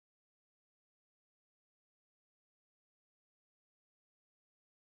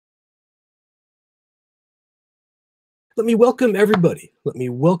Let me welcome everybody. Let me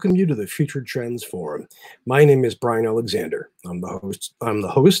welcome you to the Future Trends Forum. My name is Bryan Alexander. I'm the host,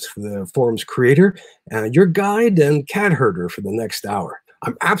 the forum's creator, your guide and cat herder for the next hour.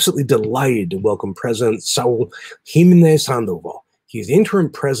 I'm absolutely delighted to welcome President Saúl Jiménez-Sandoval. He's the interim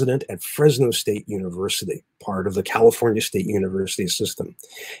president at Fresno State University, part of the California State University system.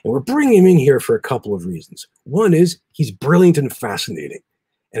 And we're bringing him in here for a couple of reasons. One is he's brilliant and fascinating.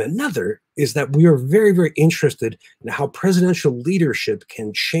 And another is that we are very, very interested in how presidential leadership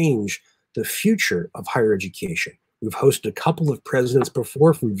can change the future of higher education. We've hosted a couple of presidents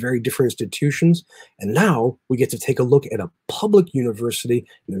before from very different institutions, and now we get to take a look at a public university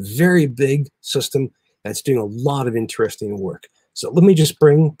in a very big system that's doing a lot of interesting work. So let me just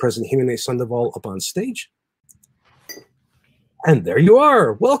bring President Jiménez-Sandoval up on stage. And there you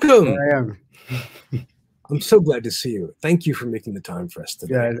are. Welcome. There I am. I'm so glad to see you. Thank you for making the time for us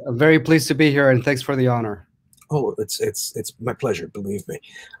today. Yeah, I'm very pleased to be here, and thanks for the honor. Oh, it's my pleasure, believe me.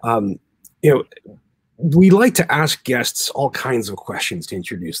 We like to ask guests all kinds of questions to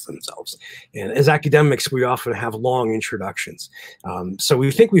introduce themselves. And as academics, we often have long introductions. So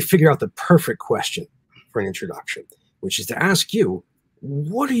we think we figured out the perfect question for an introduction, which is to ask you,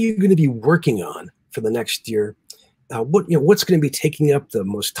 what are you going to be working on for the next year? What's going to be taking up the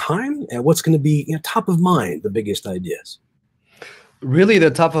most time, and what's going to be top of mind, the biggest ideas? Really,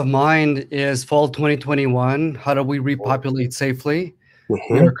 the top of mind is fall 2021. How do we repopulate safely?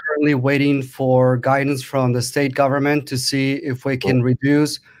 Mm-hmm. We are currently waiting for guidance from the state government to see if we can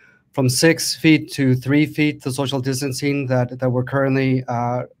reduce from 6 feet to 3 feet the social distancing that we're currently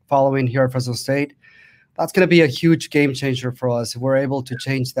following here at Fresno State. That's going to be a huge game changer for us if we're able to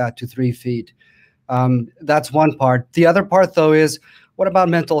change that to 3 feet. That's one part. The other part, though, is what about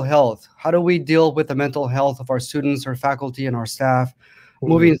mental health? How do we deal with the mental health of our students, our faculty, and our staff? Mm-hmm.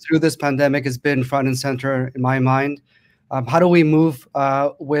 Moving through this pandemic has been front and center in my mind. How do we move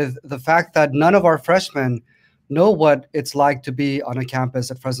with the fact that none of our freshmen know what it's like to be on a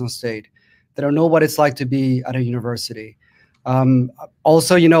campus at Fresno State? They don't know what it's like to be at a university.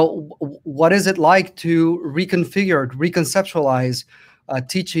 Also, what is it like to reconceptualize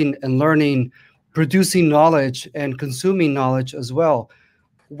teaching and learning, producing knowledge and consuming knowledge as well?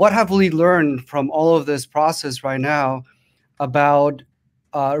 What have we learned from all of this process right now about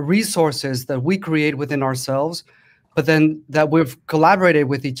resources that we create within ourselves, but then that we've collaborated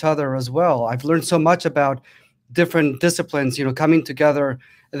with each other as well? I've learned so much about different disciplines, coming together.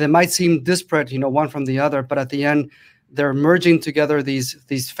 They might seem disparate, one from the other, but at the end, they're merging together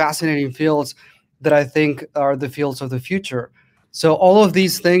these fascinating fields that I think are the fields of the future. So all of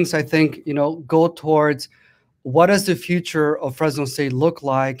these things, I think, go towards what does the future of Fresno State look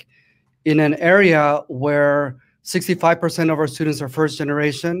like in an area where 65% of our students are first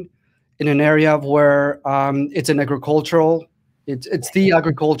generation, in an area where it's an agricultural, it's the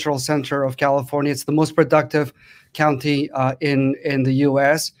agricultural center of California. It's the most productive county in the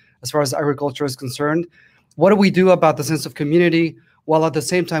U.S. as far as agriculture is concerned. What do we do about the sense of community while at the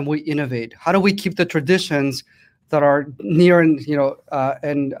same time we innovate? How do we keep the traditions that are near and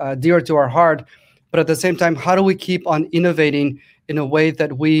dear to our heart, but at the same time, how do we keep on innovating in a way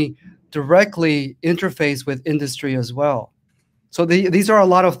that we directly interface with industry as well? So these are a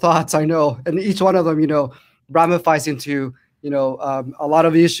lot of thoughts, I know, and each one of them, ramifies into a lot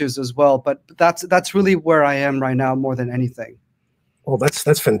of issues as well. But that's really where I am right now more than anything. Well,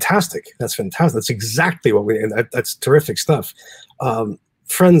 that's fantastic. That's fantastic. That's exactly what that's terrific stuff.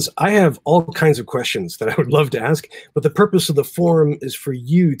 Friends, I have all kinds of questions that I would love to ask, but the purpose of the forum is for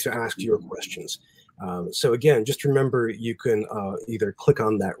you to ask your questions. So again, just remember, you can either click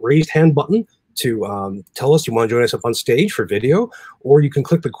on that raised hand button to tell us you want to join us up on stage for video, or you can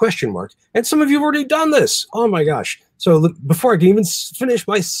click the question mark. And some of you have already done this. Oh my gosh. So before I can even finish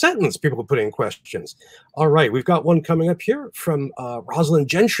my sentence, people can put in questions. All right, we've got one coming up here from Rosalind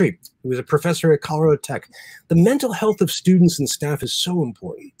Gentry, who is a professor at Colorado Tech. The mental health of students and staff is so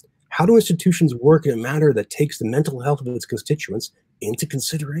important. How do institutions work in a manner that takes the mental health of its constituents into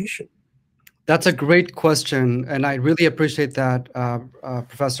consideration? That's a great question, and I really appreciate that,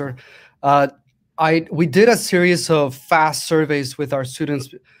 Professor. We did a series of fast surveys with our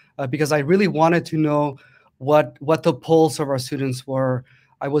students because I really wanted to know what the pulse of our students were.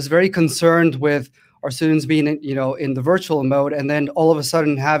 I was very concerned with our students being in the virtual mode, and then all of a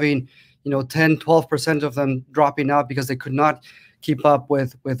sudden having 10-12% of them dropping out because they could not keep up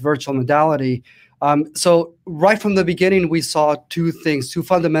with virtual modality. So right from the beginning, we saw two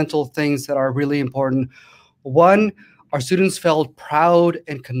fundamental things that are really important. One, our students felt proud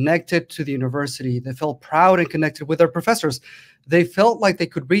and connected to the university. They felt proud and connected with their professors. They felt like they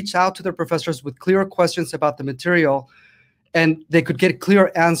could reach out to their professors with clear questions about the material, and they could get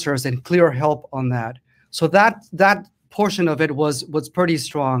clear answers and clear help on that. So that portion of it was pretty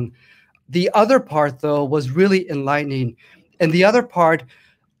strong. The other part, though, was really enlightening. And the other part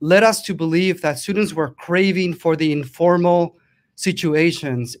led us to believe that students were craving for the informal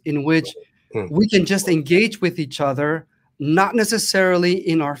situations in which we can just engage with each other, not necessarily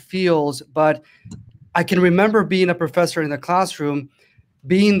in our fields, but I can remember being a professor in the classroom,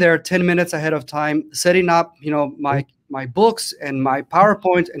 being there 10 minutes ahead of time, setting up, my books and my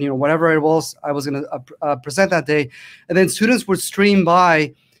PowerPoint and, whatever it was I was going to present that day. And then students would stream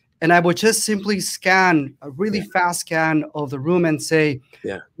by, and I would just simply scan a really fast scan of the room and say,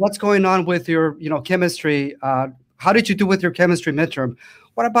 what's going on with your, chemistry? How did you do with your chemistry midterm?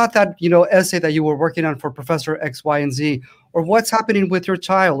 What about that, essay that you were working on for Professor X, Y, and Z? Or what's happening with your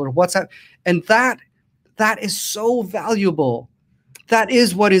child? Or what's that? And that is so valuable. That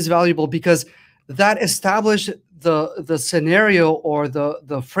is what is valuable, because that established the scenario or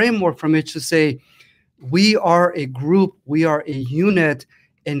the framework from which to say, we are a group, we are a unit,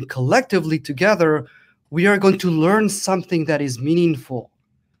 and collectively together, we are going to learn something that is meaningful.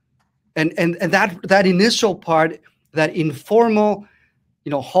 And that initial part, that informal,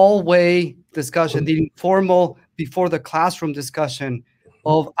 hallway discussion, the informal before the classroom discussion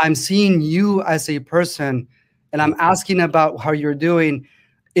of I'm seeing you as a person and I'm asking about how you're doing,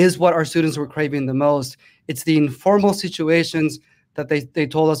 is what our students were craving the most. It's the informal situations that they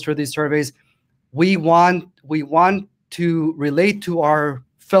told us through these surveys. We want to relate to our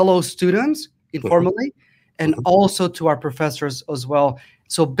fellow students informally and also to our professors as well.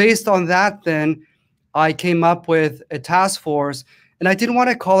 So based on that, then I came up with a task force, and I didn't want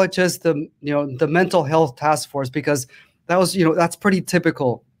to call it just the mental health task force, because that was, that's pretty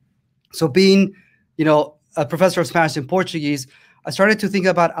typical. So being, a professor of Spanish and Portuguese, I started to think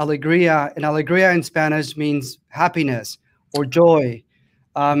about alegría, and alegría in Spanish means happiness or joy.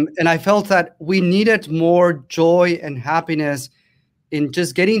 And I felt that we needed more joy and happiness in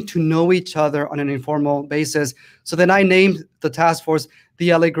just getting to know each other on an informal basis. So then I named the task force the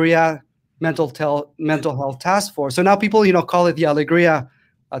Alegría Mental Health Task Force. So now people, call it the Alegría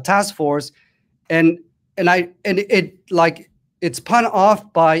Task Force, and it's spun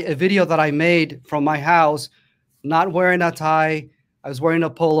off by a video that I made from my house, not wearing a tie. I was wearing a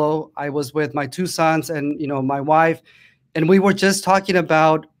polo. I was with my two sons and my wife, and we were just talking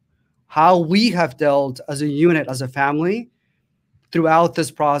about how we have dealt as a unit, as a family, throughout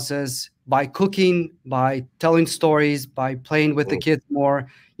this process, by cooking, by telling stories, by playing with the kids more.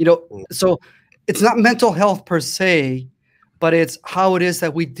 So it's not mental health per se, but it's how it is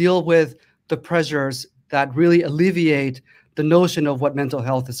that we deal with the pressures that really alleviate the notion of what mental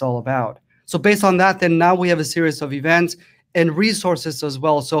health is all about. So based on that, then now we have a series of events and resources as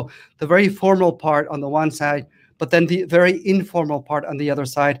well. So the very formal part on the one side, but then the very informal part on the other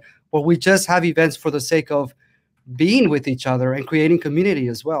side, where we just have events for the sake of being with each other and creating community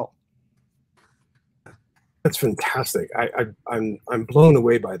as well. That's fantastic. I'm blown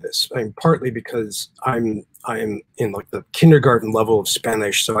away by this. Partly because I'm in like the kindergarten level of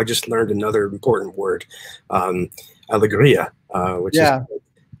Spanish, so I just learned another important word, alegría, which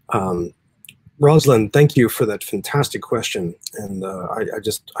is. Rosalind, thank you for that fantastic question, and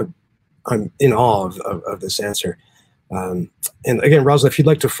I'm in awe of this answer. And again, Rosalind, if you'd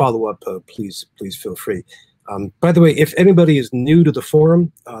like to follow up, please feel free. By the way, if anybody is new to the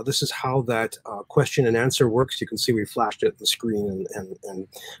forum, this is how that question and answer works. You can see we flashed it on the screen and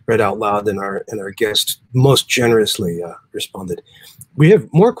read out loud, and our guest most generously responded. We have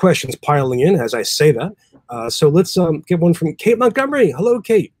more questions piling in as I say that. So let's get one from Kate Montgomery. Hello,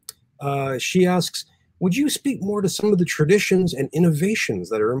 Kate. She asks, would you speak more to some of the traditions and innovations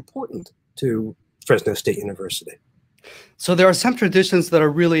that are important to Fresno State University? So there are some traditions that are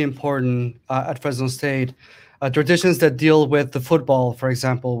really important at Fresno State. Traditions that deal with the football, for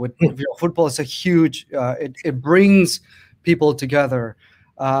example. Football is a huge, it brings people together.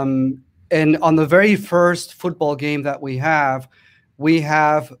 And on the very first football game that we have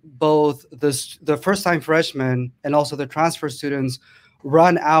both the first-time freshmen and also the transfer students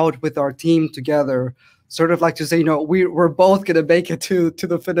run out with our team together, sort of like to say, we're both going to make it to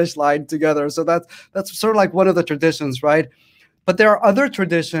the finish line together. So that's sort of like one of the traditions, right? But there are other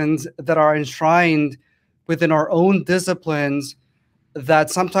traditions that are enshrined within our own disciplines that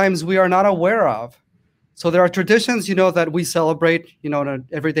sometimes we are not aware of. So there are traditions, that we celebrate, on an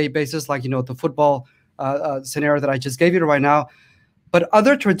everyday basis, like, the football scenario that I just gave you right now. But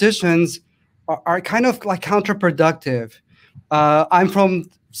other traditions are kind of like counterproductive. I'm from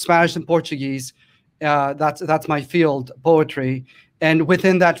Spanish and Portuguese. That's my field, poetry. And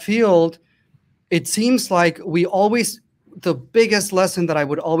within that field, it seems like the biggest lesson that I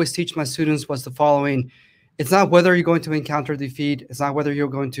would always teach my students was the following. It's not whether you're going to encounter defeat. It's not whether you're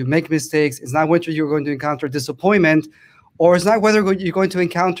going to make mistakes. It's not whether you're going to encounter disappointment, or it's not whether you're going to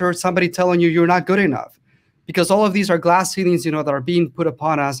encounter somebody telling you you're not good enough. Because all of these are glass ceilings, that are being put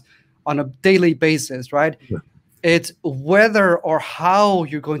upon us on a daily basis, right? Yeah. It's whether or how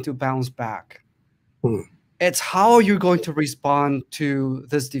you're going to bounce back. It's how you're going to respond to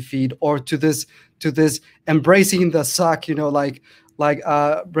this defeat, or to this embracing the suck, like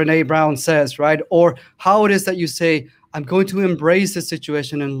Brene Brown says, right? Or how it is that you say, I'm going to embrace the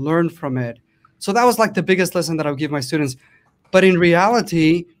situation and learn from it. So that was like the biggest lesson that I would give my students. But in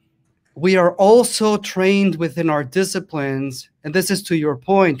reality, we are also trained within our disciplines, and this is to your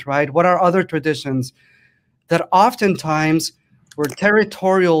point, right? What are other traditions that oftentimes we're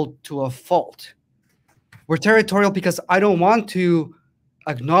territorial to a fault? We're territorial because I don't want to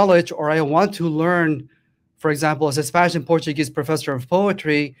acknowledge, or I want to learn, for example, as a Spanish and Portuguese professor of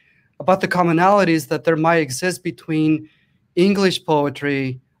poetry, about the commonalities that there might exist between English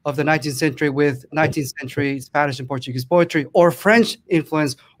poetry of the 19th century with 19th century Spanish and Portuguese poetry, or French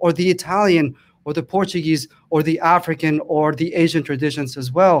influence, or the Italian, or the Portuguese, or the African, or the Asian traditions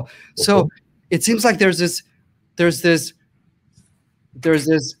as well. So it seems like there's this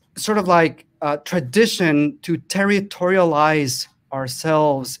sort of like tradition to territorialize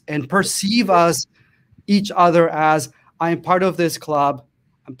ourselves and perceive each other as, I'm part of this club,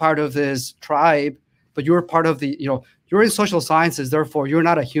 I'm part of this tribe, but you're part of the, you're in social sciences, therefore you're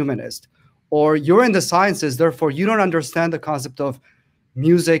not a humanist. Or you're in the sciences, therefore you don't understand the concept of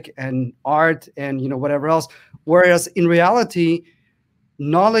music and art and whatever else. Whereas in reality,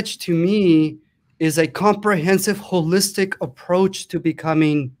 knowledge to me is a comprehensive, holistic approach to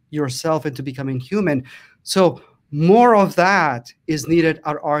becoming yourself and to becoming human. So more of that is needed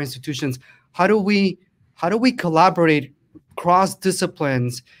at our institutions. How do we collaborate cross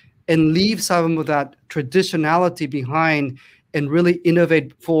disciplines and leave some of that traditionality behind and really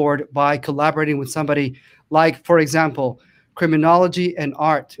innovate forward by collaborating with somebody like, for example, criminology and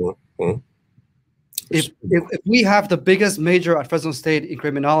art? If we have the biggest major at Fresno State in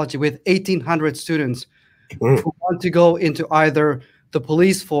criminology with 1,800 students who want to go into either the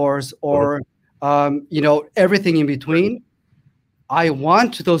police force or everything in between, I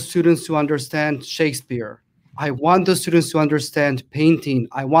want those students to understand Shakespeare. I want those students to understand painting.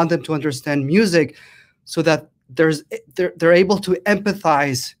 I want them to understand music, so that they're able to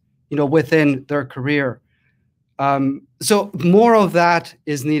empathize, within their career. So more of that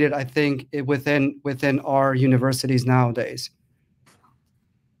is needed, I think, within our universities nowadays.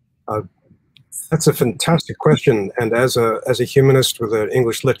 That's a fantastic question. And as a humanist with an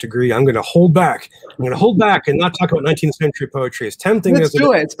English lit degree, I'm going to hold back. I'm going to hold back and not talk about 19th century poetry. As tempting as it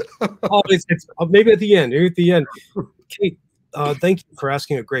is. It's maybe at the end. Maybe at the end. Kate, thank you for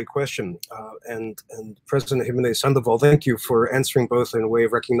asking a great question. And President Jiménez-Sandoval, thank you for answering both in a way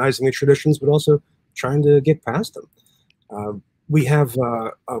of recognizing the traditions, but also trying to get past them. We have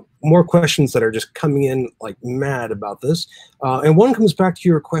more questions that are just coming in like mad about this. And one comes back to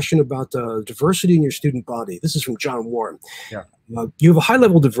your question about diversity in your student body. This is from John Warren. Yeah. You have a high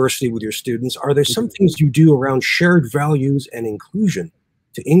level diversity with your students. Are there some things you do around shared values and inclusion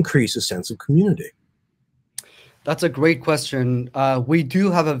to increase a sense of community? That's a great question. We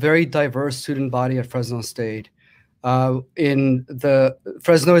do have a very diverse student body at Fresno State. Fresno is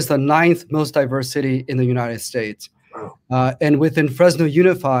the 9th most diverse city in the United States. And within Fresno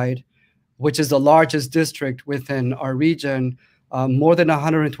Unified, which is the largest district within our region, more than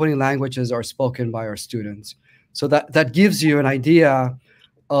 120 languages are spoken by our students. So that gives you an idea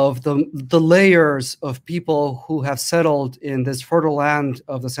of the layers of people who have settled in this fertile land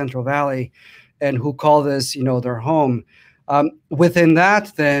of the Central Valley and who call this, their home. Within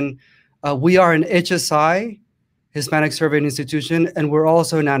that, then, we are an HSI, Hispanic Surveying Institution, and we're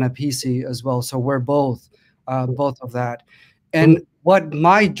also an ANAPISI as well. So we're both of that. And what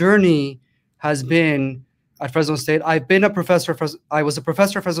my journey has been at Fresno State, I was a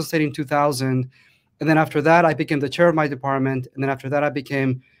professor at Fresno State in 2000. And then after that, I became the chair of my department. And then after that, I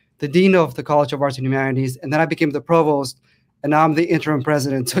became the dean of the College of Arts and Humanities. And then I became the provost. And now I'm the interim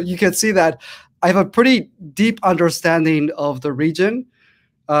president. So you can see that I have a pretty deep understanding of the region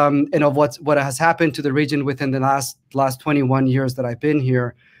and of what has happened to the region within the last 21 years that I've been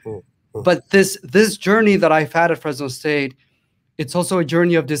here. But this journey that I've had at Fresno State, it's also a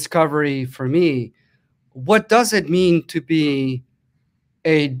journey of discovery for me. What does it mean to be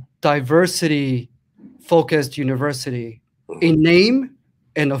a diversity-focused university in name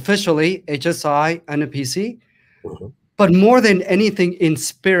and officially HSI and a PC, but more than anything in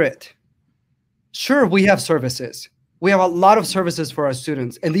spirit. Sure, we have services. We have a lot of services for our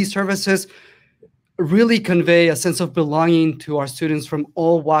students, and these services really convey a sense of belonging to our students from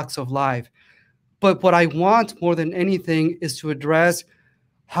all walks of life. But what I want more than anything is to address,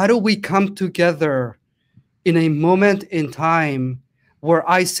 how do we come together in a moment in time where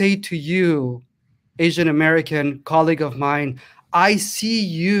I say to you, Asian American colleague of mine, I see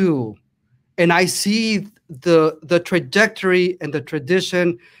you, and I see the trajectory and the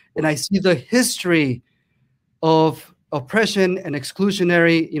tradition, and I see the history of oppression and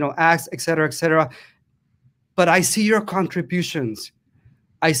exclusionary, acts, et cetera, et cetera. But I see your contributions.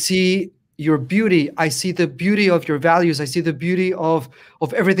 I see your beauty. I see the beauty of your values. I see the beauty of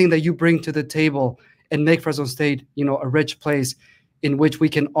everything that you bring to the table and make Fresno State, a rich place in which we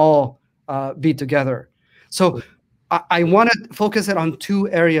can all be together. So I want to focus it on two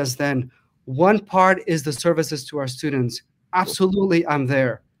areas then. One part is the services to our students. Absolutely, I'm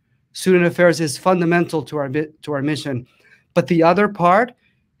there. Student affairs is fundamental to our mission. But the other part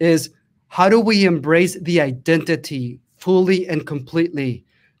is, how do we embrace the identity fully and completely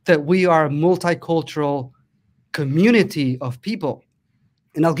that we are a multicultural community of people?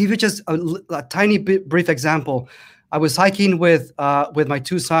 And I'll give you just a tiny brief example. I was hiking with my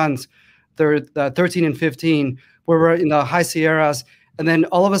two sons. They're 13 and 15. We were in the high Sierras, and then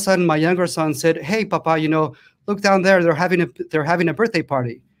all of a sudden, my younger son said, "Hey, Papa, look down there. They're having a birthday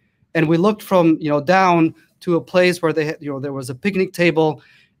party." And we looked from down to a place where there was a picnic table,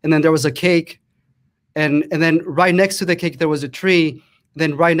 and then there was a cake, and then right next to the cake there was a tree.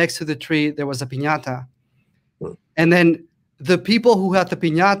 Then right next to the tree there was a piñata, and then the people who had the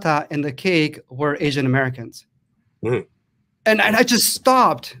piñata and the cake were Asian Americans. And I just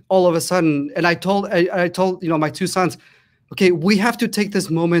stopped all of a sudden, and I told my two sons, okay, we have to take this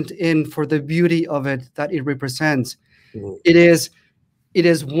moment in for the beauty of it that it represents. It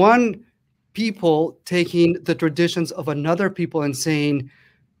is one people taking the traditions of another people and saying,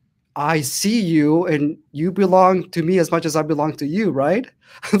 I see you and you belong to me as much as I belong to you, right?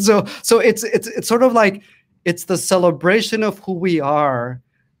 So it's sort of like, it's the celebration of who we are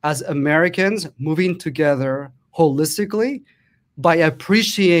as Americans moving together holistically by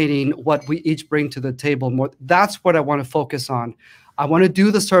appreciating what we each bring to the table more. That's what I want to focus on. I want to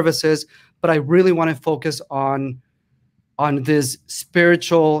do the services, but I really want to focus on this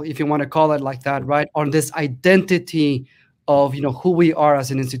spiritual, if you want to call it like that, right? On this identity of who we are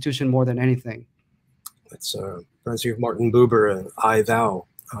as an institution more than anything. That's reminds me of Martin Buber and I Thou,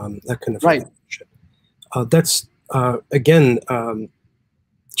 that kind of right. That's again,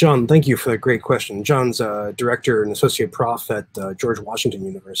 John, thank you for that great question. John's director and associate prof at George Washington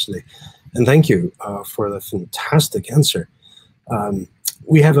University, and thank you for the fantastic answer.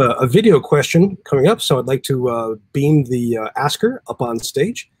 We have a video question coming up, so I'd like to beam the asker up on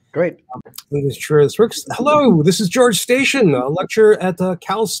stage. Great. Let me sure this works. Hello, this is George Station, a lecturer at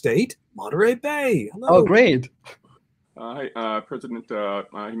Cal State, Monterey Bay. Hello. Oh, great. Hi, President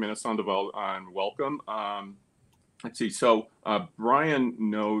Jiménez-Sandoval, and welcome. Let's see. So Bryan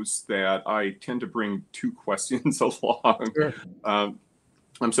knows that I tend to bring two questions along. Sure.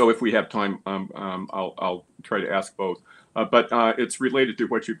 So if we have time, I'll try to ask both. But it's related to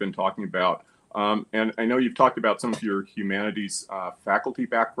what you've been talking about. And I know you've talked about some of your humanities faculty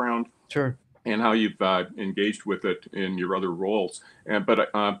background. Sure. And how you've engaged with it in your other roles.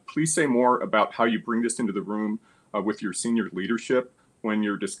 But please say more about how you bring this into the room with your senior leadership when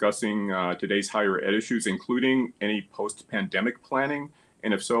you're discussing today's higher ed issues, including any post-pandemic planning,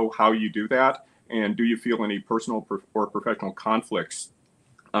 and if so, how you do that, and do you feel any personal or professional conflicts?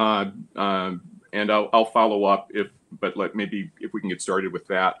 And I'll follow up maybe if we can get started with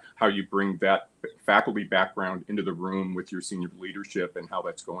that, how you bring that faculty background into the room with your senior leadership and how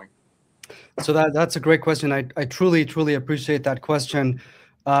that's going. So that's a great question. I truly, truly appreciate that question.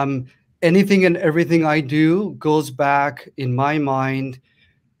 Anything and everything I do goes back in my mind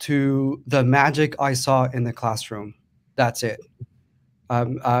to the magic I saw in the classroom. That's it.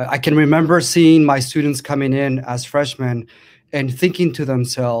 I can remember seeing my students coming in as freshmen and thinking to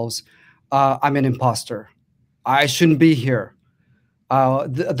themselves, I'm an imposter. I shouldn't be here.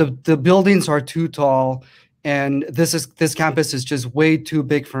 The buildings are too tall, and this campus is just way too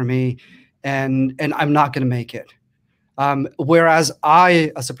big for me, and I'm not going to make it. Whereas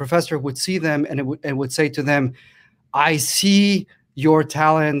I, as a professor, would see them and would say to them, I see your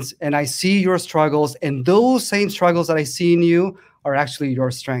talents and I see your struggles, and those same struggles that I see in you are actually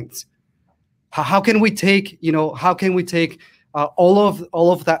your strengths. How can we take,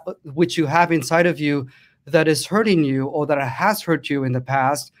 all of that which you have inside of you that is hurting you or that has hurt you in the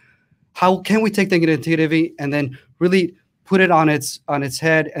past. How can we take the negativity and then really put it on its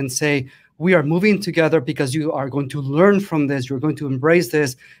head and say, we are moving together because you are going to learn from this. You're going to embrace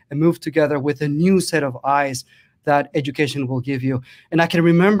this and move together with a new set of eyes that education will give you. And I can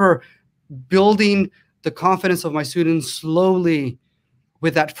remember building the confidence of my students slowly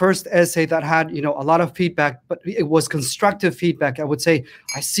with that first essay that had, a lot of feedback, but it was constructive feedback. I would say,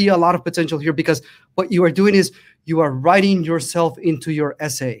 I see a lot of potential here, because what you are doing is you are writing yourself into your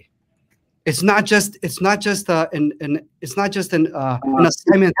essay. It's not just an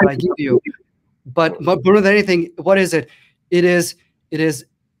assignment that I give you, but more than anything, what is it? It is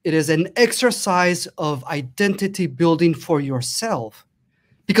an exercise of identity building for yourself,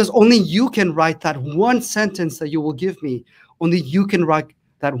 because only you can write that one sentence that you will give me. Only you can write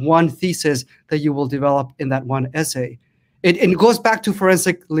that one thesis that you will develop in that one essay. It goes back to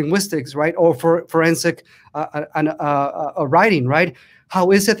forensic linguistics, right? Or for forensic writing, right?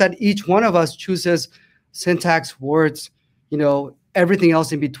 How is it that each one of us chooses syntax, words, everything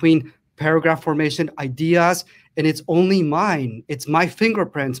else in between, paragraph formation, ideas, and it's only mine. It's my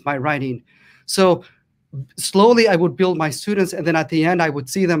fingerprints, my writing. So slowly I would build my students, and then at the end I would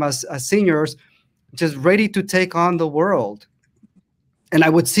see them as seniors, just ready to take on the world. And I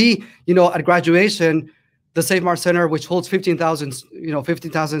would see, at graduation, the Save Mart Center, which holds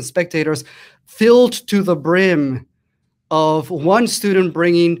 15,000 spectators, filled to the brim of one student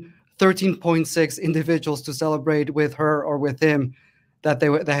bringing 13.6 individuals to celebrate with her or with him that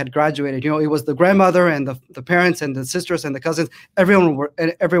they had graduated. It was the grandmother and the parents and the sisters and the cousins.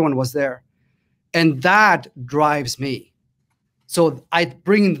 Everyone was there, and that drives me. So I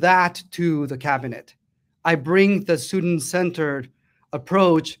bring that to the cabinet. I bring the student-centered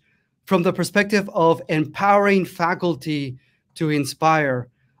approach from the perspective of empowering faculty to inspire.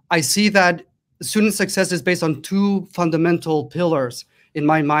 I see that student success is based on two fundamental pillars in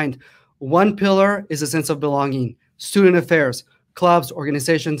my mind. One pillar is a sense of belonging, student affairs, clubs,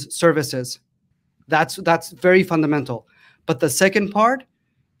 organizations, services. That's very fundamental. But the second part,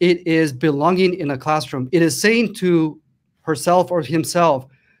 it is belonging in a classroom. It is saying to herself or himself,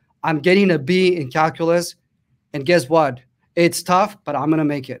 I'm getting a B in calculus, and guess what? It's tough, but I'm going to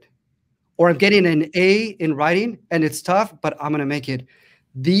make it. Or I'm getting an A in writing, and it's tough, but I'm going to make it.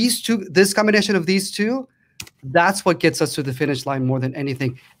 This combination of these two, that's what gets us to the finish line more than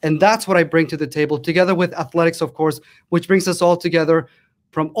anything. And that's what I bring to the table, together with athletics, of course, which brings us all together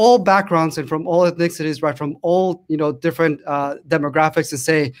from all backgrounds and from all ethnicities, right? From all, different demographics, and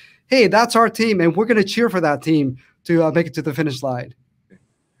say, hey, that's our team, and we're going to cheer for that team to make it to the finish line.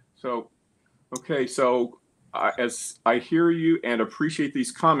 So, okay, so as I hear you and appreciate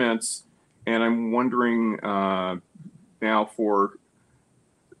these comments, and I'm wondering now for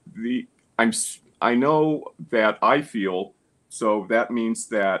I know that I feel, so that means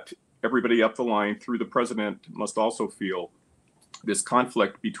that everybody up the line through the president must also feel this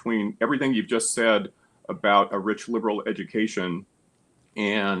conflict between everything you've just said about a rich liberal education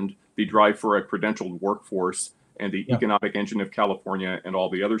and the drive for a credentialed workforce and the economic engine of California and all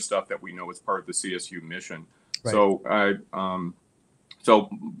the other stuff that we know as part of the CSU mission. Right. So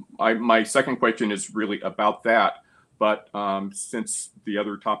my second question is really about that. But since the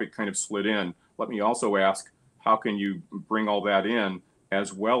other topic kind of slid in, let me also ask, how can you bring all that in,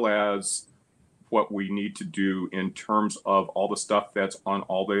 as well as what we need to do in terms of all the stuff that's on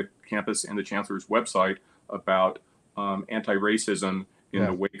all the campus and the chancellor's website about anti-racism in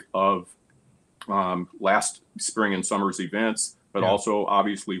the wake of last spring and summer's events, but also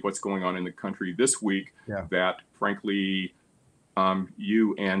obviously what's going on in the country this week that frankly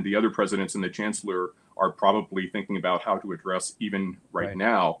you and the other presidents and the chancellor are probably thinking about how to address even right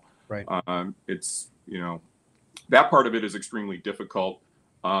now. Right. It's, that part of it is extremely difficult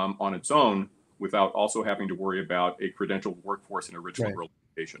on its own without also having to worry about a credentialed workforce in a rich liberal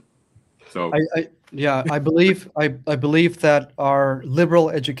education. So I believe that our liberal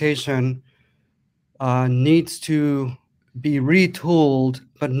education needs to be retooled,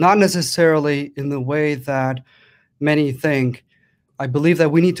 but not necessarily in the way that many think. I believe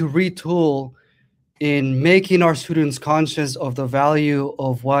that we need to retool in making our students conscious of the value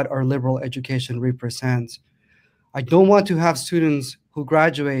of what our liberal education represents. I don't want to have students who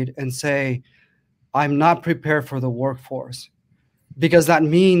graduate and say, I'm not prepared for the workforce, because that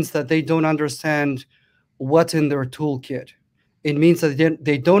means that they don't understand what's in their toolkit. It means that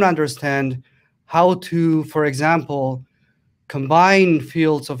they don't understand how to, for example, combine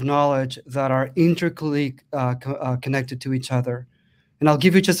fields of knowledge that are intricately connected to each other. And I'll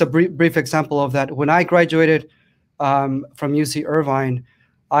give you just a brief example of that. When I graduated from UC Irvine,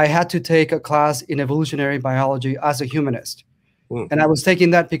 I had to take a class in evolutionary biology as a humanist. And I was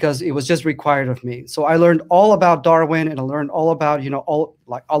taking that because it was just required of me. So I learned all about Darwin, and I learned all about,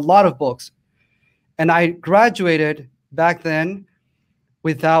 like a lot of books. And I graduated back then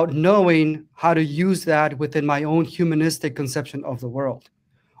without knowing how to use that within my own humanistic conception of the world.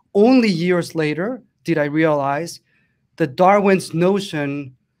 Only years later did I realize that Darwin's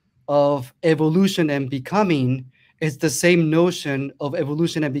notion of evolution and becoming is the same notion of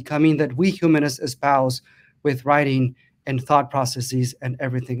evolution and becoming that we humanists espouse with writing and thought processes and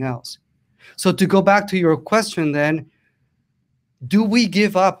everything else. So to go back to your question then, do we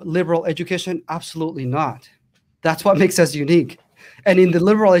give up liberal education? Absolutely not. That's what makes us unique. And in the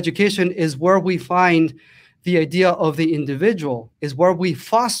liberal education is where we find the idea of the individual, is where we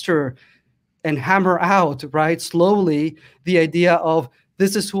foster and hammer out, right, slowly, the idea of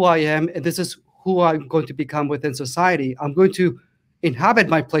this is who I am and this is who I'm going to become within society. I'm going to inhabit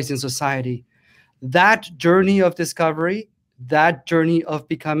my place in society. That journey of discovery, that journey of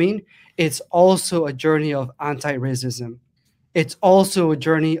becoming, it's also a journey of anti-racism. It's also a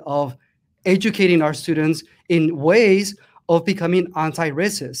journey of educating our students in ways of becoming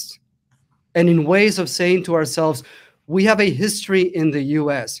anti-racist and in ways of saying to ourselves, we have a history in the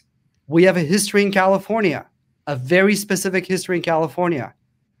US. We have a history in California, a very specific history in California.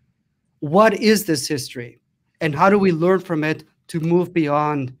 What is this history? And how do we learn from it to move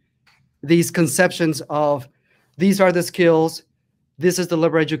beyond these conceptions of these are the skills, this is the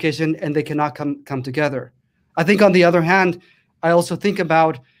liberal education, and they cannot come together? I think on the other hand, I also think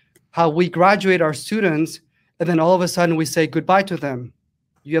about how we graduate our students and then all of a sudden we say goodbye to them.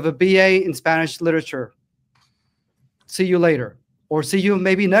 You have a BA in Spanish literature. See you later, or see you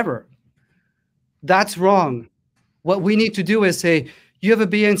maybe never. That's wrong. What we need to do is say, you have a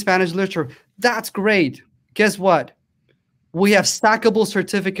BA in Spanish literature. That's great. Guess what? We have stackable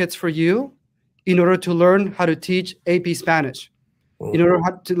certificates for you in order to learn how to teach AP Spanish, in order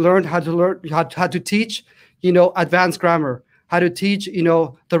to learn how to teach, advanced grammar, how to teach,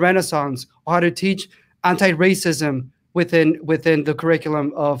 the Renaissance, or how to teach anti-racism within the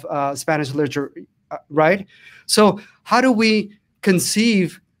curriculum of Spanish literature, right? So how do we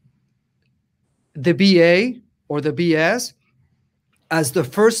conceive the BA or the BS as the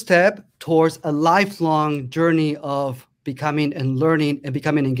first step towards a lifelong journey of becoming and learning and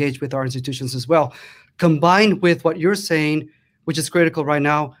becoming engaged with our institutions as well, combined with what you're saying, which is critical right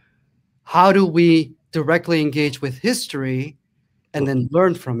now? How do we directly engage with history and then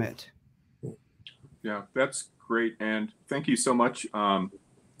learn from it? Yeah, that's great. And thank you so much. I'm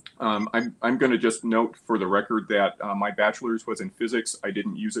going to just note for the record that my bachelor's was in physics. I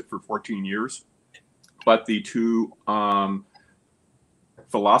didn't use it for 14 years, but the two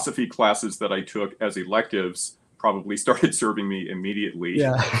philosophy classes that I took as electives probably started serving me immediately,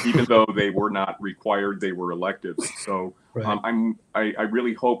 even though they were not required, they were electives. So right. I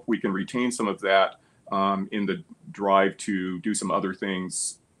really hope we can retain some of that in the drive to do some other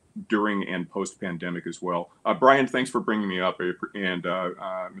things during and post-pandemic as well. Bryan, thanks for bringing me up, and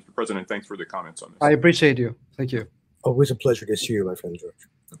Mr. President, thanks for the comments on this. I appreciate you. Thank you. Always a pleasure to see you, my friend George.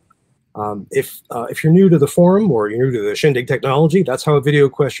 If you're new to the forum or you're new to the Shindig technology, that's how a video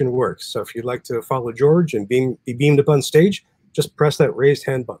question works. So if you'd like to follow George and be beamed up on stage, just press that raised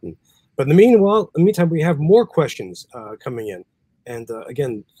hand button. But in the meantime, we have more questions coming in. And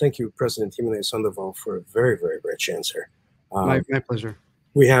again, thank you, President Jiménez-Sandoval, for a very, very rich answer. My pleasure.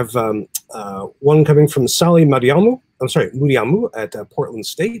 We have one coming from Sally Muriamu at Portland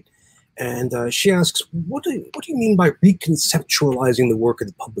State. And she asks, what do you mean by reconceptualizing the work of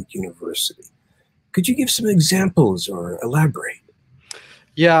the public university? Could you give some examples or elaborate?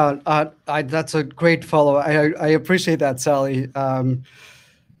 Yeah, that's a great follow. I appreciate that, Sally.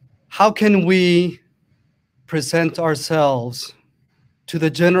 How can we present ourselves to the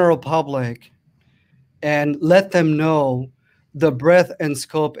general public and let them know the breadth and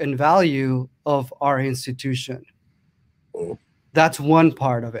scope and value of our institution? That's one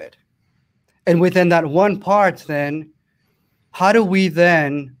part of it. And within that one part, then, how do we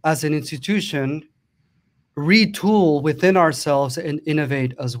then, as an institution, retool within ourselves and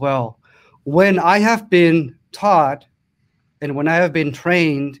innovate as well? When I have been taught and when I have been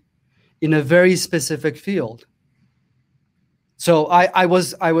trained in a very specific field. So I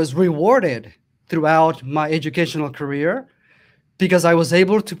was rewarded throughout my educational career because I was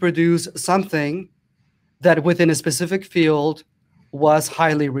able to produce something that within a specific field was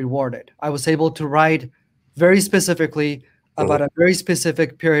highly rewarded. I was able to write very specifically about a very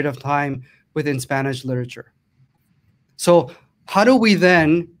specific period of time within Spanish literature. So how do we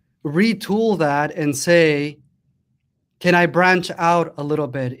then retool that and say, can I branch out a little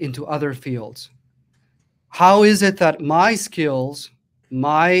bit into other fields? How is it that my skills,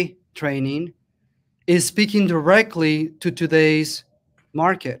 my training is speaking directly to today's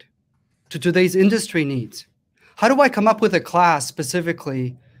market, to today's industry needs? How do I come up with a class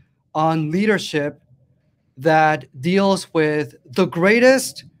specifically on leadership that deals with the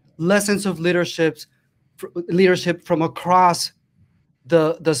greatest lessons of leadership from across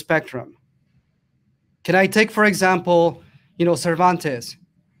the spectrum? Can I take, for example, Cervantes?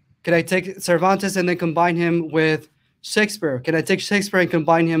 Can I take Cervantes and then combine him with Shakespeare? Can I take Shakespeare and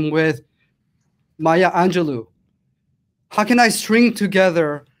combine him with Maya Angelou? How can I string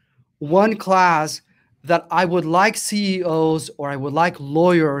together one class that I would like CEOs or I would like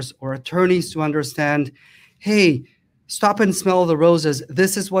lawyers or attorneys to understand? Hey, stop and smell the roses.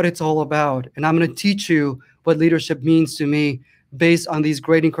 This is what it's all about. And I'm going to teach you what leadership means to me based on these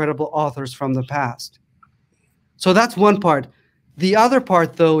great, incredible authors from the past. So that's one part. The other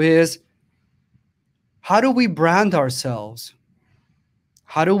part, though, is how do we brand ourselves?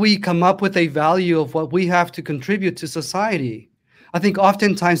 How do we come up with a value of what we have to contribute to society? I think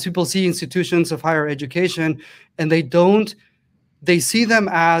oftentimes people see institutions of higher education and they see them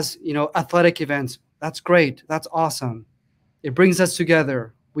as, athletic events. That's great. That's awesome. It brings us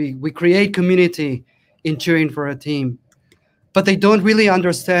together. We create community in cheering for a team. But they don't really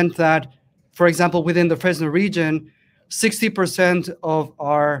understand that, for example, within the Fresno region, 60% of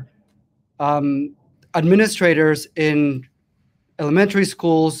our administrators in elementary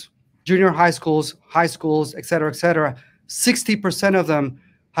schools, junior high schools, et cetera, 60% of them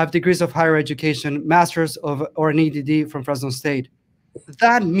have degrees of higher education, masters of or an EDD from Fresno State.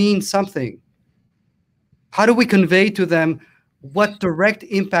 That means something. How do we convey to them what direct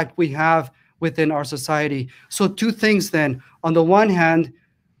impact we have within our society? So two things then. On the one hand,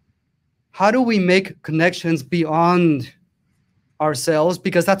 how do we make connections beyond ourselves?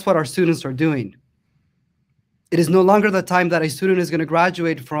 Because that's what our students are doing. It is no longer the time that a student is going to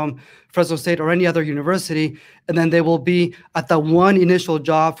graduate from Fresno State or any other university, and then they will be at the one initial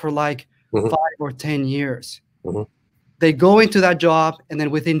job for like 5 or 10 years. They go into that job, and then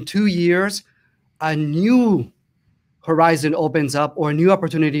within 2 years, a new horizon opens up or a new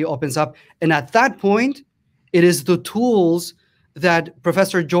opportunity opens up. And at that point, it is the tools that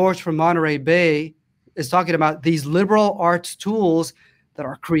Professor George from Monterey Bay is talking about, these liberal arts tools that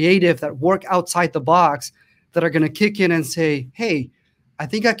are creative, that work outside the box, that are going to kick in and say, hey, I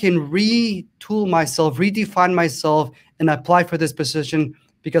think I can retool myself, redefine myself, and apply for this position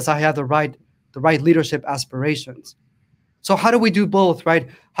because I have the right leadership aspirations. So how do we do both, right?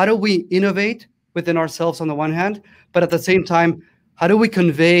 How do we innovate within ourselves on the one hand, but at the same time, how do we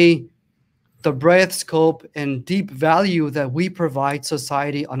convey the breadth, scope, and deep value that we provide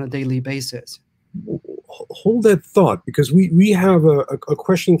society on a daily basis? Hold that thought, because we have a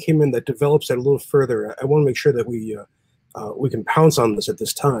question came in that develops that a little further. I want to make sure that we can pounce on this at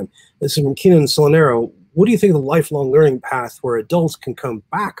this time. This is from Keenan Solanero. What do you think of the lifelong learning path where adults can come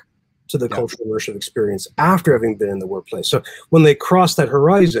back to the cultural immersive experience after having been in the workplace? So when they cross that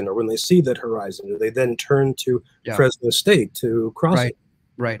horizon, or when they see that horizon, do they then turn to Fresno State to cross it?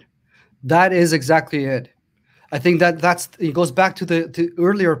 Right. That is exactly it. I think it goes back to the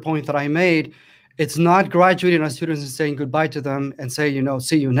earlier point that I made. It's not graduating our students and saying goodbye to them and say,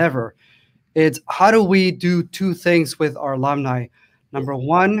 see you never. It's how do we do two things with our alumni? Number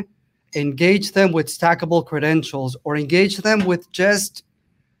one, engage them with stackable credentials, or engage them with just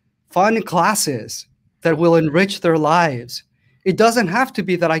fun classes that will enrich their lives. It doesn't have to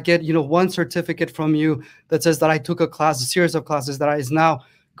be that I get, one certificate from you that says that I took a series of classes that is now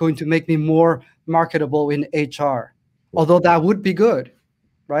going to make me more marketable in HR. Although that would be good,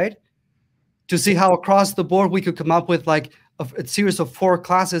 right? To see how across the board we could come up with like a series of 4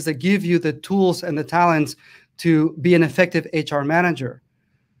 classes that give you the tools and the talents to be an effective HR manager.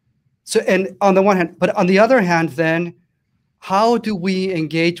 So, and on the one hand, but on the other hand, then, how do we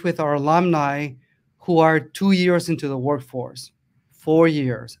engage with our alumni who are 2 years into the workforce, 4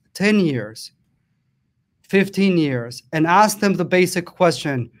 years, 10 years, 15 years, and ask them the basic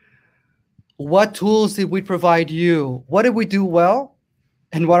question: what tools did we provide you? What did we do well?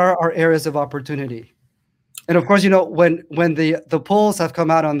 And what are our areas of opportunity? And of course, when the polls have come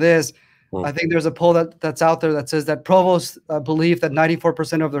out on this, I think there's a poll that's out there that says that provosts believe that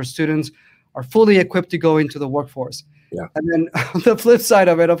 94% of their students are fully equipped to go into the workforce. Yeah. And then the flip side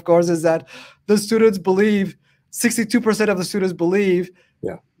of it, of course, is that the students believe, 62% of the students believe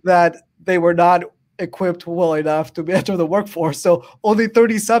that they were not equipped well enough to enter the workforce. So only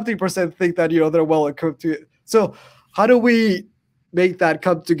 30-something% think that, they're well equipped to. So how do we make that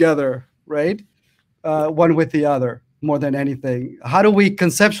come together, right? One with the other. more than anything. How do we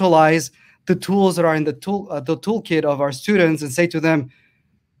conceptualize the tools that are in the toolkit of our students and say to them,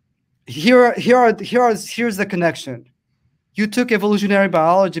 here's the connection. You took evolutionary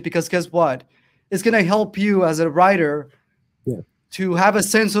biology because guess what? It's going to help you as a writer to have a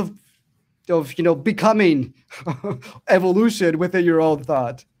sense of becoming evolution within your own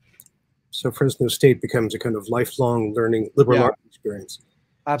thought. So Fresno State becomes a kind of lifelong learning liberal arts experience.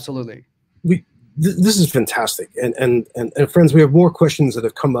 Absolutely. This is fantastic. And friends, we have more questions that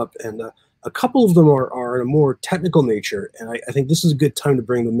have come up, and a couple of them are in a more technical nature, and I think this is a good time to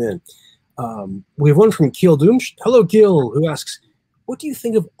bring them in. We have one from Kiel Doomsch. Hello, Kiel, who asks, what do you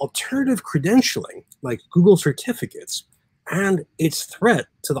think of alternative credentialing, like Google certificates, and its threat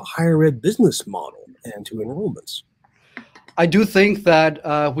to the higher ed business model and to enrollments? I do think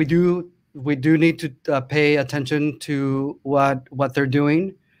that we do need to pay attention to what they're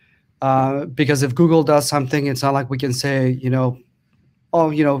doing, because if Google does something, it's not like we can say,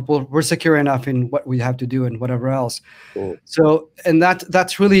 well, we're secure enough in what we have to do and whatever else. Cool. So, and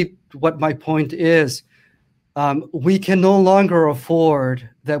that's really what my point is. We can no longer afford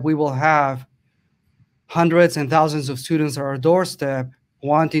that we will have hundreds and thousands of students at our doorstep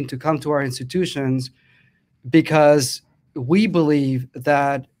wanting to come to our institutions because we believe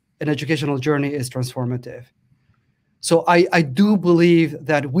that an educational journey is transformative. So I do believe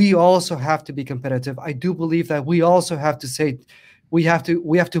that we also have to be competitive. I do believe that we also have to say, we have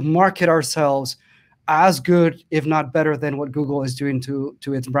to market ourselves as good, if not better, than what Google is doing to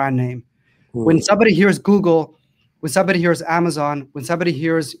its brand name. When somebody hears Google, when somebody hears Amazon, when somebody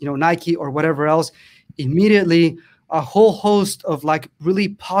hears Nike or whatever else, immediately a whole host of like really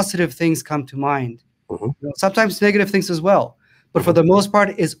positive things come to mind. Sometimes negative things as well, but for the most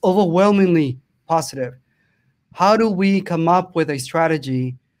part, it's overwhelmingly positive. How do we come up with a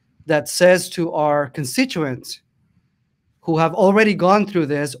strategy that says to our constituents who have already gone through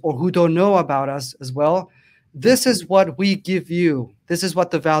this or who don't know about us as well, this is what we give you, this is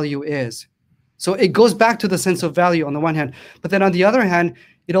what the value is. So it goes back to the sense of value on the one hand, but then on the other hand,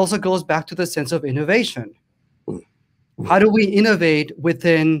 it also goes back to the sense of innovation. How do we innovate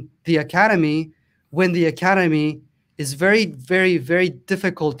within the academy when the academy is very, very, very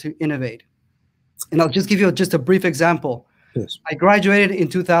difficult to innovate? And I'll just give you just a brief example. Yes. I graduated in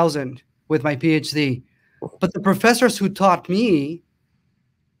 2000 with my PhD, but the professors who taught me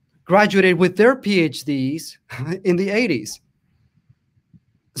graduated with their PhDs in the 80s.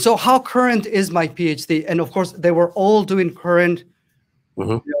 So how current is my PhD? And of course, they were all doing current,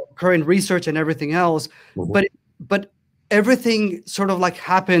 current research and everything else. But everything sort of like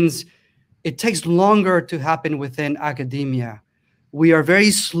happens. It takes longer to happen within academia. We are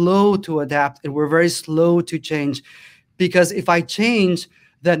very slow to adapt, and we're very slow to change, because if I change,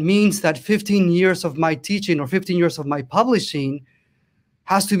 that means that 15 years of my teaching or 15 years of my publishing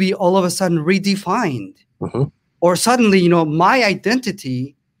has to be all of a sudden redefined. Or suddenly, my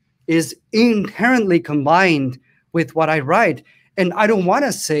identity is inherently combined with what I write. And I don't want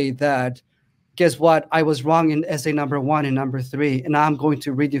to say that, guess what, I was wrong in essay number 1 and number 3, and I'm going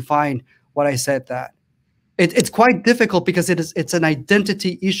to redefine what I said that. It's quite difficult because it's an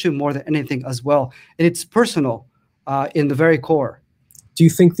identity issue more than anything as well. And it's personal in the very core. Do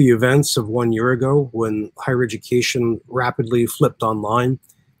you think the events of 1 year ago, when higher education rapidly flipped online,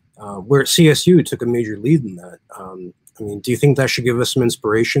 where CSU took a major lead in that, do you think that should give us some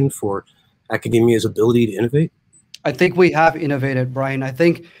inspiration for academia's ability to innovate? I think we have innovated, Brian. I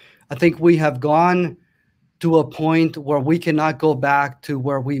think we have gone to a point where we cannot go back to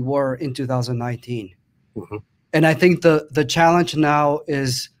where we were in 2019. And I think the challenge now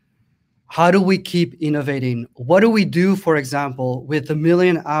is, how do we keep innovating? What do we do, for example, with the 1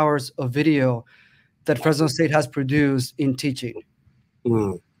 million hours of video that Fresno State has produced in teaching?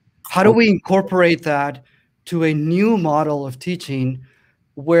 How do we incorporate that to a new model of teaching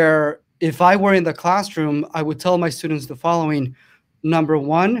where if I were in the classroom, I would tell my students the following: number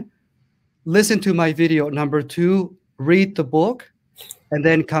 1, listen to my video. Number 2, read the book, and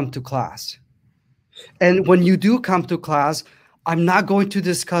then come to class. And when you do come to class, I'm not going to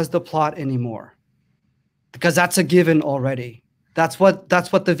discuss the plot anymore, because that's a given already. That's what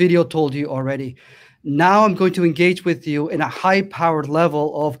the video told you already. Now I'm going to engage with you in a high-powered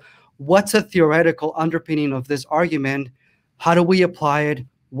level of what's a theoretical underpinning of this argument, how do we apply it,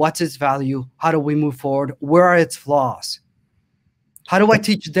 what's its value, how do we move forward, where are its flaws? How do I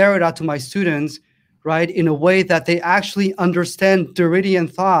teach Derrida to my students, right, in a way that they actually understand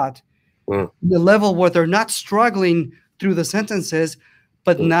Derridian thought, the level where they're not struggling through the sentences,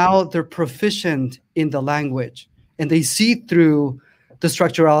 but now they're proficient in the language and they see through the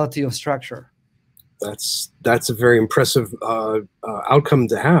structurality of structure. That's a very impressive outcome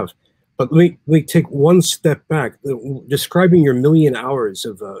to have. But let me take one step back. Describing your 1,000,000 hours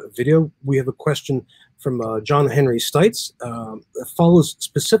of video, we have a question from John Henry Stites that follows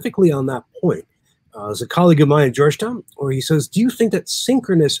specifically on that point. As a colleague of mine at Georgetown, where he says, do you think that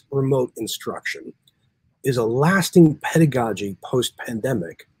synchronous remote instruction is a lasting pedagogy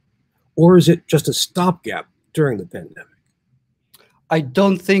post-pandemic, or is it just a stopgap during the pandemic? I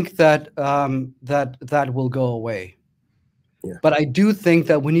don't think that that will go away. Yeah. But I do think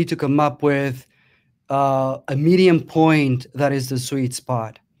that we need to come up with a medium point that is the sweet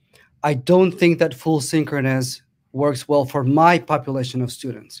spot. I don't think that full synchronous works well for my population of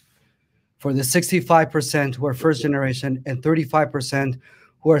students. For the 65% who are first generation and 35%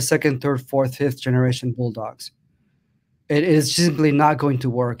 who are second, third, fourth, fifth generation Bulldogs. It is simply not going to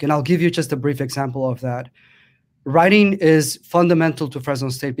work. And I'll give you just a brief example of that. Writing is fundamental to Fresno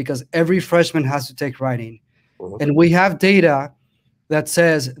State because every freshman has to take writing. And we have data that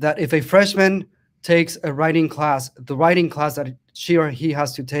says that if a freshman takes a writing class, the writing class that she or he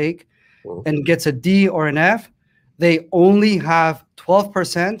has to take, and gets a D or an F, they only have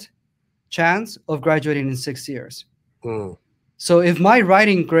 12% chance of graduating in 6 years. So if my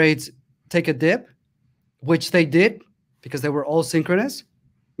writing grades take a dip, which they did because they were all synchronous,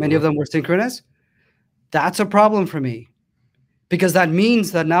 many of them were synchronous, that's a problem for me. Because that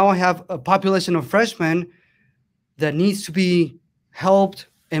means that now I have a population of freshmen that needs to be helped,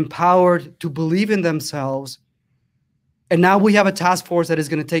 empowered to believe in themselves. And now we have a task force that is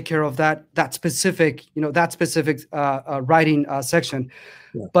going to take care of that specific, writing section.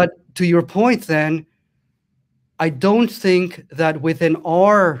 Yeah. But to your point, then, I don't think that within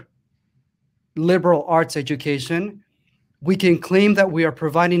our liberal arts education, we can claim that we are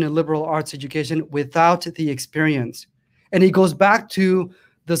providing a liberal arts education without the experience. And it goes back to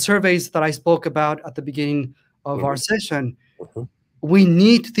the surveys that I spoke about at the beginning of our session. We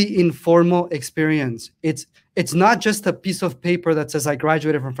need the informal experience. It's not just a piece of paper that says I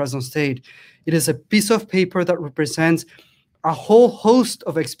graduated from Fresno State. It is a piece of paper that represents a whole host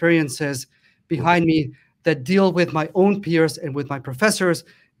of experiences behind me that deal with my own peers and with my professors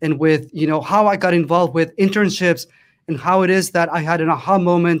and with, how I got involved with internships and how it is that I had an aha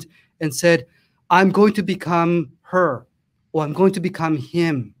moment and said, I'm going to become her or I'm going to become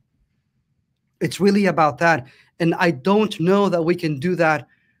him. It's really about that. And I don't know that we can do that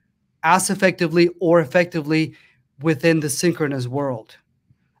as effectively or effectively within the synchronous world.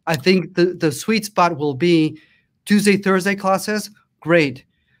 I think the sweet spot will be Tuesday, Thursday classes, great.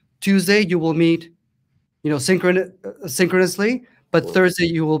 Tuesday, you will meet, synchronously, but Thursday,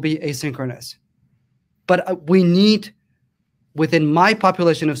 you will be asynchronous. But we need, within my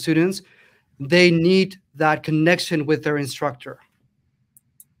population of students, they need that connection with their instructor.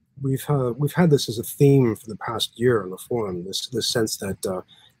 We've had this as a theme for the past year on the forum, this sense that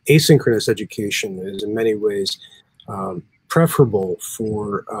asynchronous education is in many ways preferable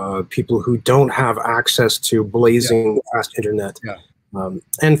for people who don't have access to blazing fast internet,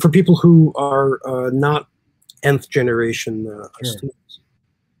 and for people who are not nth generation students.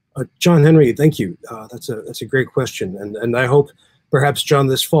 John Henry, thank you. That's a great question, and I hope perhaps, John,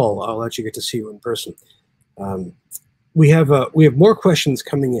 this fall I'll let you get to see you in person. We have more questions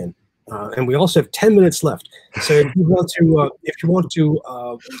coming in, and we also have 10 minutes left. So if you want to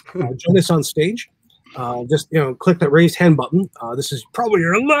join us on stage, just click that raised hand button. This is probably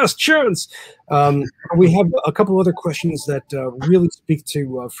your last chance. We have a couple other questions that really speak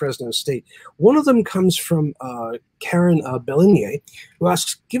to Fresno State. One of them comes from Karen Bellinier, who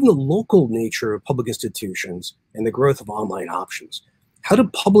asks, given the local nature of public institutions and the growth of online options, how do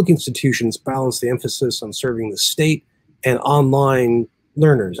public institutions balance the emphasis on serving the state and online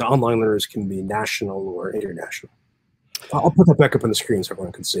learners? Online learners can be national or international. I'll put that back up on the screen so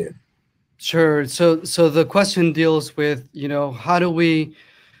everyone can see it. Sure. So the question deals with, how do we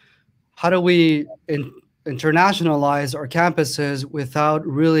internationalize our campuses without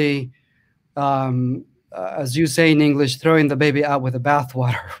really, as you say in English, throwing the baby out with the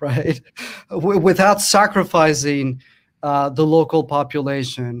bathwater, right? Without sacrificing the local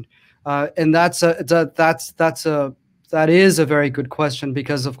population, and that is a very good question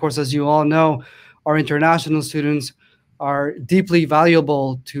because, of course, as you all know, our international students are deeply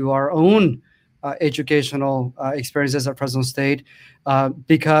valuable to our own educational experiences at Fresno State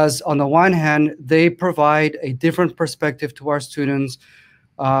because, on the one hand, they provide a different perspective to our students,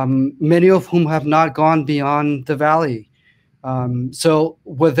 many of whom have not gone beyond the valley. So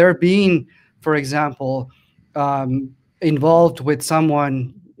with their being, for example, involved with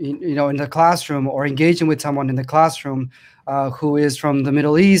someone, in the classroom, or engaging with someone in the classroom who is from the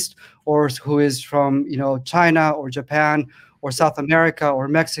Middle East, or who is from China or Japan or South America or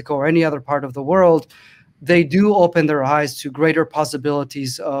Mexico or any other part of the world, they do open their eyes to greater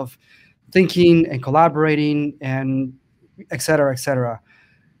possibilities of thinking and collaborating and et cetera, et cetera.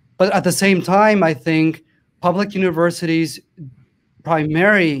 But at the same time, I think public universities'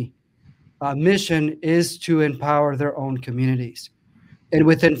 primary mission is to empower their own communities. And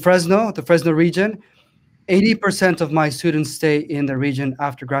within Fresno, the Fresno region, 80% of my students stay in the region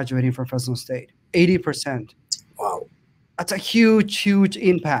after graduating from Fresno State. 80%. Wow. That's a huge, huge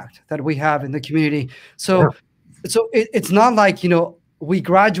impact that we have in the community. So, it's not like, we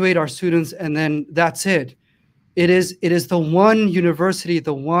graduate our students and then that's it. It is the one university,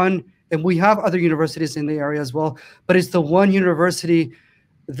 and we have other universities in the area as well, but it's the one university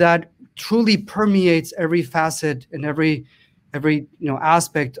that truly permeates every facet and every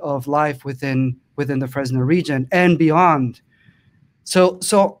aspect of life within the Fresno region and beyond. So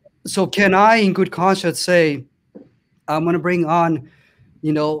can I, in good conscience, say I'm going to bring on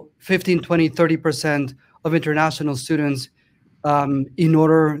 15, 20, 30% of international students in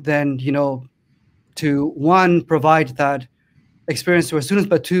order then to, one, provide that experience to our students,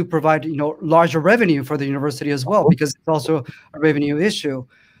 but two, provide larger revenue for the university as well, because it's also a revenue issue.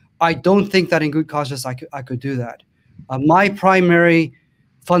 I don't think that in good conscience I could do that. My primary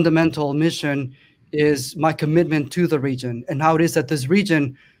fundamental mission is my commitment to the region, and how it is that this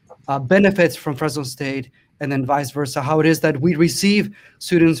region benefits from Fresno State, and then vice versa, how it is that we receive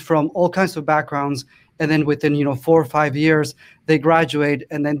students from all kinds of backgrounds, and then within 4 or 5 years they graduate,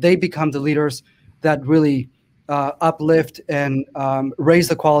 and then they become the leaders that really uplift and raise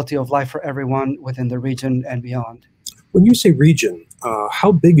the quality of life for everyone within the region and beyond. When you say region,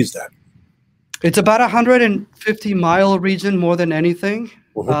 how big is that? It's about 150-mile region more than anything.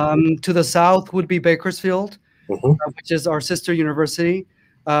 To the south would be Bakersfield, which is our sister university.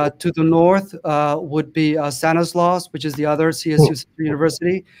 To the north would be Stanislaus, which is the other CSU sister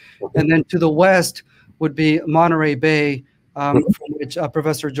university. And then to the west would be Monterey Bay, from which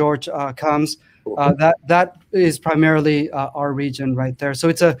Professor George comes. That is primarily our region right there. So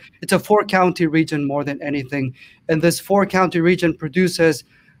it's a 4-county region more than anything. And this 4-county region produces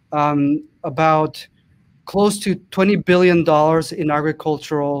about close to $20 billion in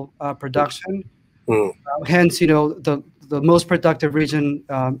agricultural production. Hence, the most productive region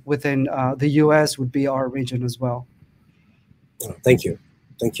within the U.S. would be our region as well. Thank you.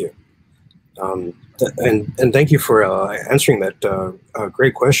 Thank you. And thank you for answering that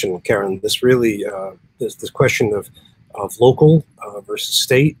great question, Karen. This really, this question of local versus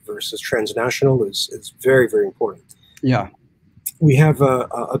state versus transnational is very, very important. Yeah. We have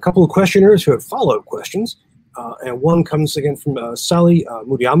a couple of questioners who have follow-up questions, and one comes again from Sally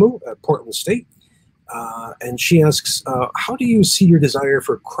Muriamu at Portland State, and she asks, how do you see your desire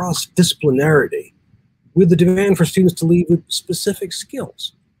for cross-disciplinarity with the demand for students to lead with specific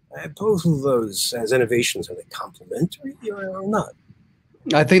skills? Both of those as innovations, are they complementary or not?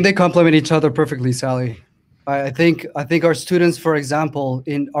 I think they complement each other perfectly, Sally. I think our students, for example,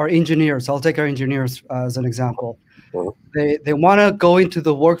 our engineers, I'll take our engineers as an example. They want to go into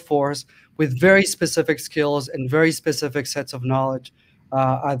the workforce with very specific skills and very specific sets of knowledge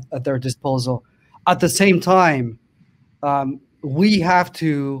at their disposal. At the same time, we have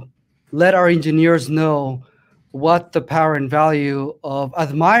to let our engineers know what the power and value of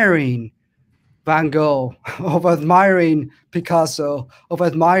admiring Van Gogh, of admiring Picasso, of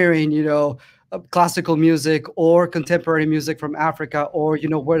admiring, classical music or contemporary music from Africa, or,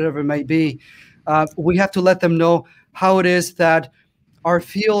 whatever it may be. We have to let them know how it is that our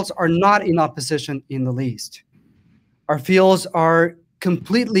fields are not in opposition in the least. Our fields are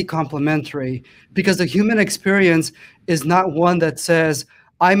completely complementary, because the human experience is not one that says,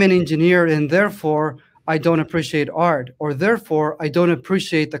 I'm an engineer and therefore I don't appreciate art, or therefore I don't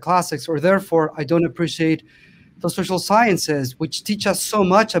appreciate the classics, or therefore I don't appreciate the social sciences, which teach us so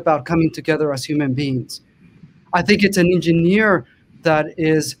much about coming together as human beings. I think it's an engineer that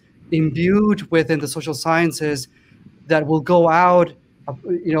is imbued within the social sciences that will go out,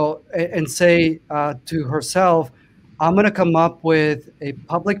 and say to herself, I'm going to come up with a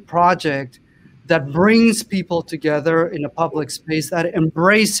public project that brings people together in a public space, that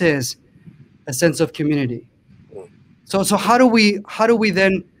embraces a sense of community. So how do we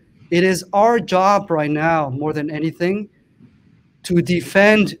then, it is our job right now, more than anything, to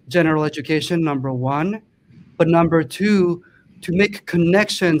defend general education, number one, but number two, to make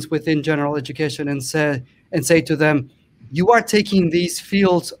connections within general education and say to them, you are taking these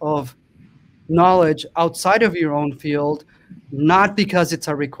fields of knowledge outside of your own field, not because it's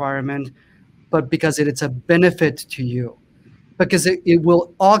a requirement, but because it's a benefit to you, because it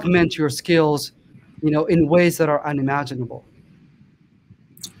will augment your skills, in ways that are unimaginable.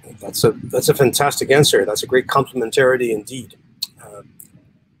 That's a fantastic answer. That's a great complementarity indeed.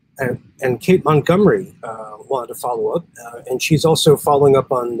 And Kate Montgomery wanted to follow up, and she's also following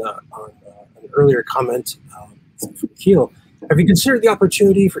up on an earlier comment from Keel. Have you considered the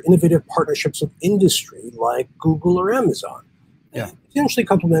opportunity for innovative partnerships with industry like Google or Amazon? Yeah. Potentially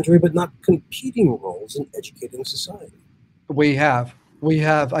complementary, but not competing roles in educating society. We have.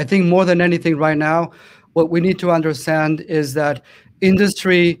 I think more than anything right now, what we need to understand is that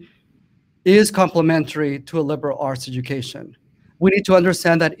industry is complementary to a liberal arts education. We need to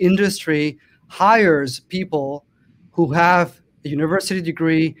understand that industry hires people who have a university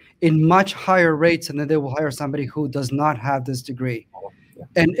degree in much higher rates than they will hire somebody who does not have this degree.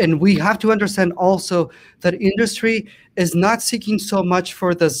 And we have to understand also that industry is not seeking so much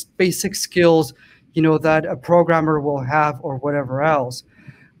for the basic skills, that a programmer will have or whatever else.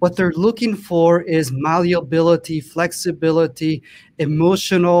 What they're looking for is malleability, flexibility,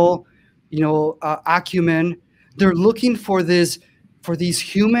 emotional, acumen. They're looking for these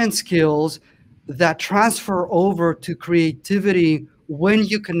human skills that transfer over to creativity when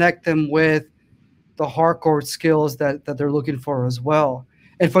you connect them with the hardcore skills that they're looking for as well.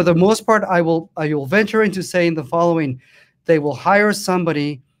 And for the most part, I will venture into saying the following: they will hire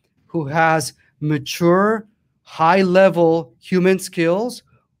somebody who has mature, high-level human skills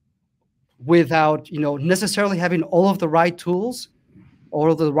without, necessarily having all of the right tools,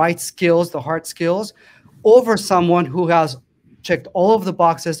 all of the right skills, the hard skills, over someone who has checked all of the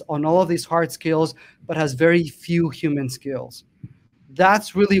boxes on all of these hard skills, but has very few human skills.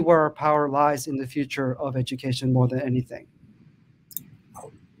 That's really where our power lies in the future of education more than anything.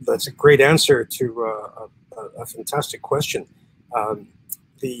 That's a great answer to a fantastic question.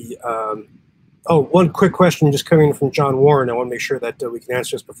 One quick question just coming from John Warren. I want to make sure that we can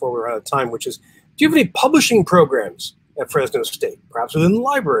answer this before we're out of time, which is, do you have any publishing programs at Fresno State, perhaps within the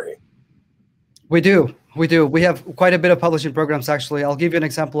library? We do. We have quite a bit of publishing programs, actually. I'll give you an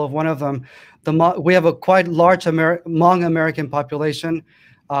example of one of them. We have a quite large Hmong American population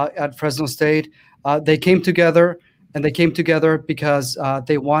at Fresno State. They came together because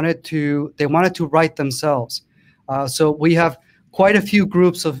they wanted to write themselves. So we have quite a few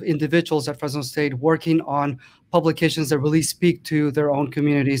groups of individuals at Fresno State working on publications that really speak to their own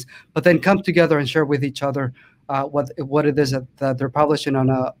communities, but then come together and share with each other what it is that they're publishing on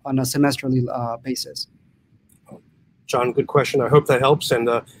a semesterly basis. John, good question. I hope that helps, and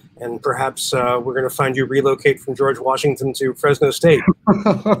perhaps we're going to find you relocate from George Washington to Fresno State.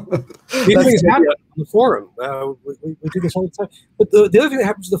 These things happen on the forum. We do this all the time. But the other thing that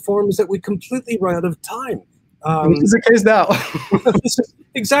happens to the forum is that we completely run out of time. Which is the case now.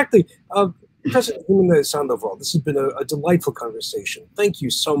 Exactly. President Jiménez-Sandoval, this has been a delightful conversation. Thank you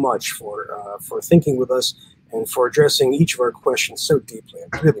so much for thinking with us and for addressing each of our questions so deeply.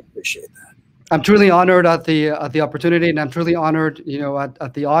 I really appreciate that. I'm truly honored at the opportunity, and I'm truly honored,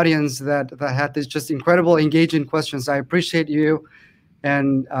 at the audience that had this just incredible, engaging questions. I appreciate you,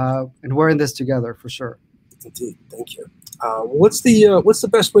 and we're in this together for sure. Indeed, thank you. What's the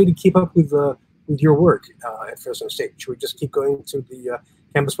best way to keep up with your work at Fresno State? Should we just keep going to the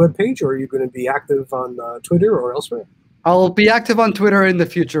campus webpage, or are you going to be active on Twitter or elsewhere? I'll be active on Twitter in the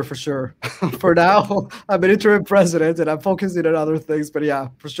future for sure. For now, I'm an interim president, and I'm focusing on other things. But yeah,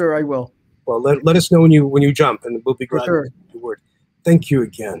 for sure, I will. Well, let us know when you jump, and we'll be glad to hear the word. Thank you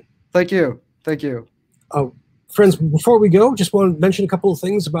again. Thank you. Thank you. Friends, before we go, just want to mention a couple of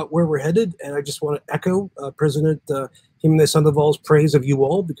things about where we're headed, and I just want to echo President Jiménez-Sandoval's praise of you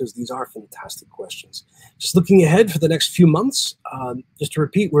all, because these are fantastic questions. Just looking ahead for the next few months, just to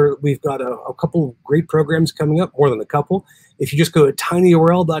repeat, we've got a couple of great programs coming up, more than a couple. If you just go to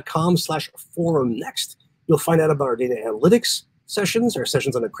tinyurl.com/forum next, you'll find out about our data analytics sessions, our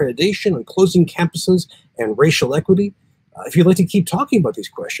sessions on accreditation, on closing campuses, and racial equity. If you'd like to keep talking about these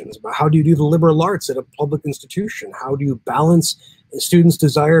questions, about how do you do the liberal arts at a public institution, how do you balance a student's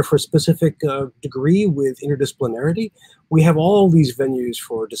desire for a specific degree with interdisciplinarity, we have all these venues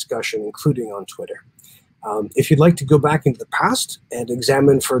for discussion, including on Twitter. If you'd like to go back into the past and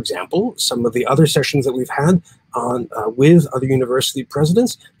examine, for example, some of the other sessions that we've had on with other university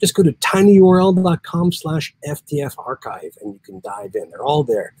presidents, just go to tinyurl.com/FDF archive and you can dive in. They're all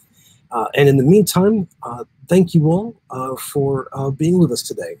there. And in the meantime, thank you all for being with us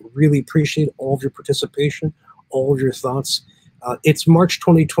today. Really appreciate all of your participation, all of your thoughts. It's March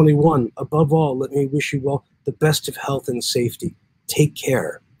 2021. Above all, let me wish you all the best of health and safety. Take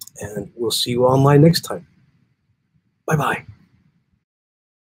care, and we'll see you online next time. Bye-bye.